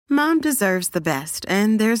Mom deserves the best,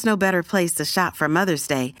 and there's no better place to shop for Mother's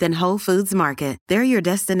Day than Whole Foods Market. They're your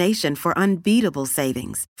destination for unbeatable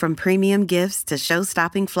savings, from premium gifts to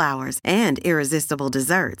show-stopping flowers and irresistible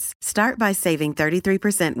desserts. Start by saving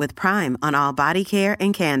 33% with Prime on all body care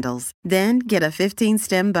and candles. Then get a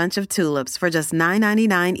 15-stem bunch of tulips for just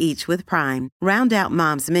 $9.99 each with Prime. Round out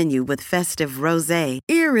Mom's menu with festive rosé,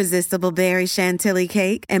 irresistible berry chantilly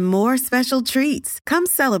cake, and more special treats. Come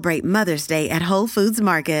celebrate Mother's Day at Whole Foods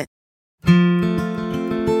Market.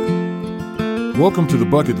 Welcome to the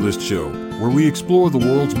Bucket List Show, where we explore the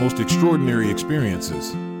world's most extraordinary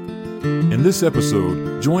experiences. In this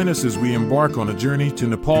episode, join us as we embark on a journey to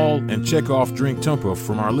Nepal and check off Drink Tungpa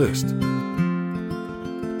from our list.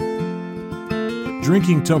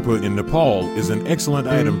 Drinking tungpa in Nepal is an excellent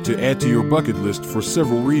item to add to your bucket list for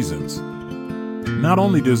several reasons. Not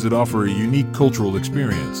only does it offer a unique cultural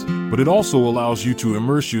experience, but it also allows you to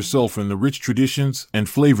immerse yourself in the rich traditions and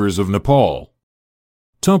flavors of Nepal.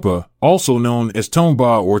 Tungpa, also known as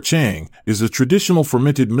tungpa or chang, is a traditional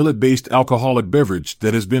fermented millet-based alcoholic beverage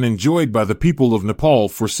that has been enjoyed by the people of Nepal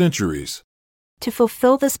for centuries. To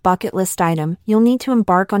fulfill this bucket list item, you'll need to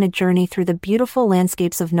embark on a journey through the beautiful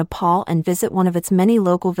landscapes of Nepal and visit one of its many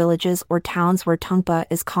local villages or towns where tungpa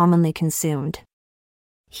is commonly consumed.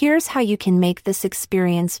 Here's how you can make this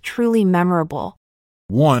experience truly memorable.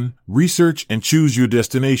 1. Research and choose your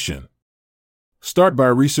destination. Start by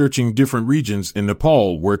researching different regions in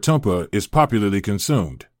Nepal where tungpa is popularly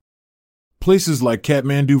consumed. Places like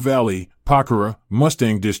Kathmandu Valley, Pokhara,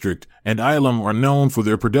 Mustang District, and Ilam are known for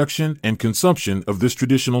their production and consumption of this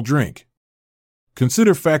traditional drink.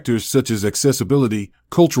 Consider factors such as accessibility,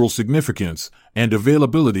 cultural significance, and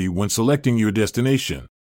availability when selecting your destination.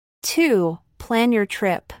 2. Plan your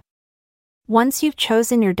trip. Once you've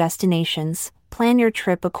chosen your destinations, plan your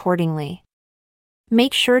trip accordingly.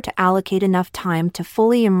 Make sure to allocate enough time to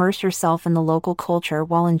fully immerse yourself in the local culture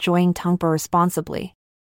while enjoying tungpa responsibly.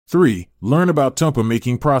 3. Learn about tungpa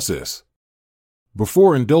making process.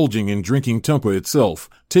 Before indulging in drinking tungpa itself,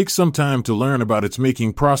 take some time to learn about its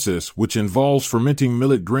making process, which involves fermenting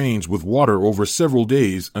millet grains with water over several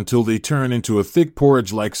days until they turn into a thick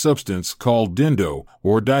porridge-like substance called dindo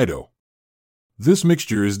or dido. This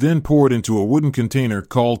mixture is then poured into a wooden container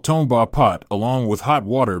called tungpa pot along with hot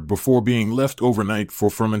water before being left overnight for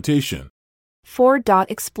fermentation. 4.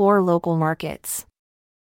 Explore local markets.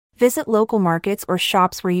 Visit local markets or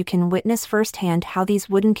shops where you can witness firsthand how these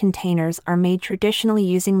wooden containers are made traditionally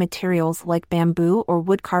using materials like bamboo or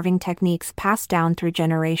wood carving techniques passed down through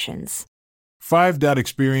generations. 5.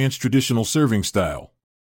 Experience traditional serving style.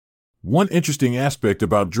 One interesting aspect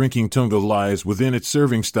about drinking tungpa lies within its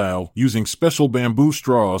serving style, using special bamboo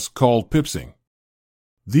straws called pipsing.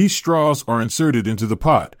 These straws are inserted into the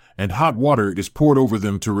pot, and hot water is poured over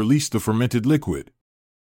them to release the fermented liquid.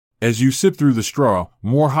 As you sip through the straw,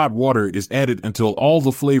 more hot water is added until all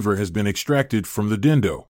the flavor has been extracted from the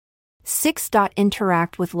dindo. 6.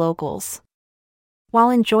 Interact with locals. While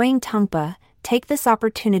enjoying tungpa, take this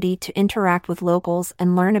opportunity to interact with locals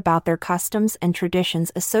and learn about their customs and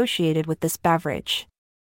traditions associated with this beverage.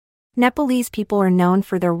 Nepalese people are known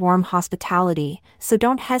for their warm hospitality, so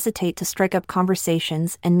don't hesitate to strike up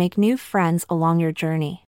conversations and make new friends along your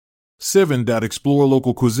journey. 7. Explore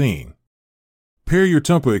local cuisine. Pair your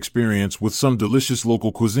tungpa experience with some delicious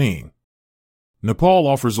local cuisine. Nepal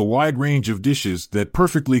offers a wide range of dishes that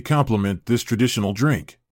perfectly complement this traditional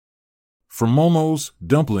drink. From momos,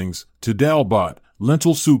 dumplings, to dal bhat,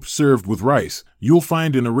 lentil soup served with rice, you'll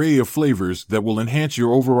find an array of flavors that will enhance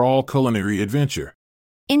your overall culinary adventure.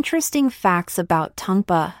 Interesting facts about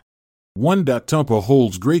tungpa. 1. Tungpa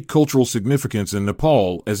holds great cultural significance in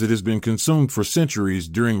Nepal as it has been consumed for centuries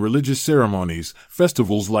during religious ceremonies,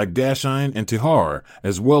 festivals like Dashain and Tihar,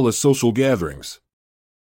 as well as social gatherings.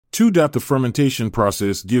 2. The fermentation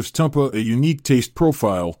process gives tungpa a unique taste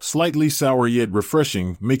profile, slightly sour yet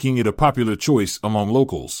refreshing, making it a popular choice among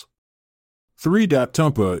locals. 3.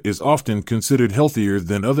 Tungpa is often considered healthier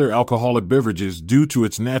than other alcoholic beverages due to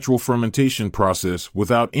its natural fermentation process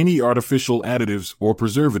without any artificial additives or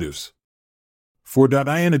preservatives. 4.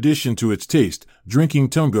 In addition to its taste, drinking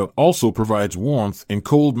tungpa also provides warmth in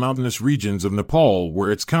cold mountainous regions of Nepal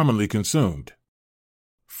where it's commonly consumed.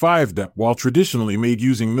 5. While traditionally made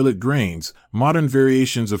using millet grains, modern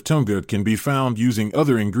variations of tungpa can be found using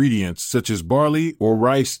other ingredients such as barley or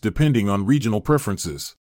rice depending on regional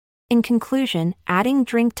preferences. In conclusion, adding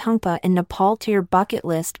Drink Tungpa in Nepal to your bucket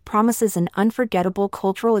list promises an unforgettable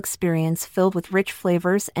cultural experience filled with rich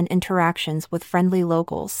flavors and interactions with friendly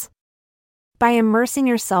locals. By immersing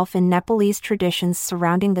yourself in Nepalese traditions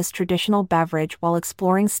surrounding this traditional beverage while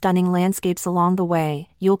exploring stunning landscapes along the way,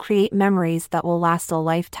 you'll create memories that will last a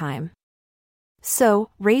lifetime.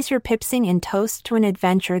 So, raise your pipsing in toast to an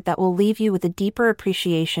adventure that will leave you with a deeper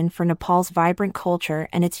appreciation for Nepal's vibrant culture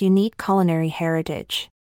and its unique culinary heritage.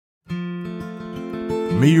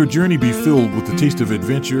 May your journey be filled with the taste of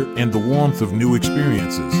adventure and the warmth of new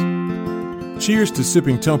experiences. Cheers to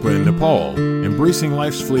sipping tungpa in Nepal, embracing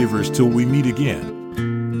life's flavors till we meet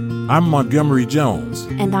again. I'm Montgomery Jones.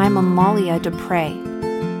 And I'm Amalia Dupre.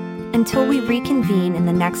 Until we reconvene in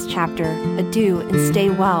the next chapter, adieu and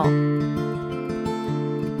stay well.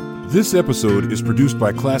 This episode is produced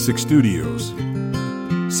by Classic Studios.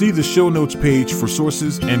 See the show notes page for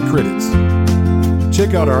sources and credits.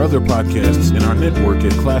 Check out our other podcasts in our network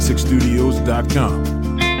at classicstudios.com.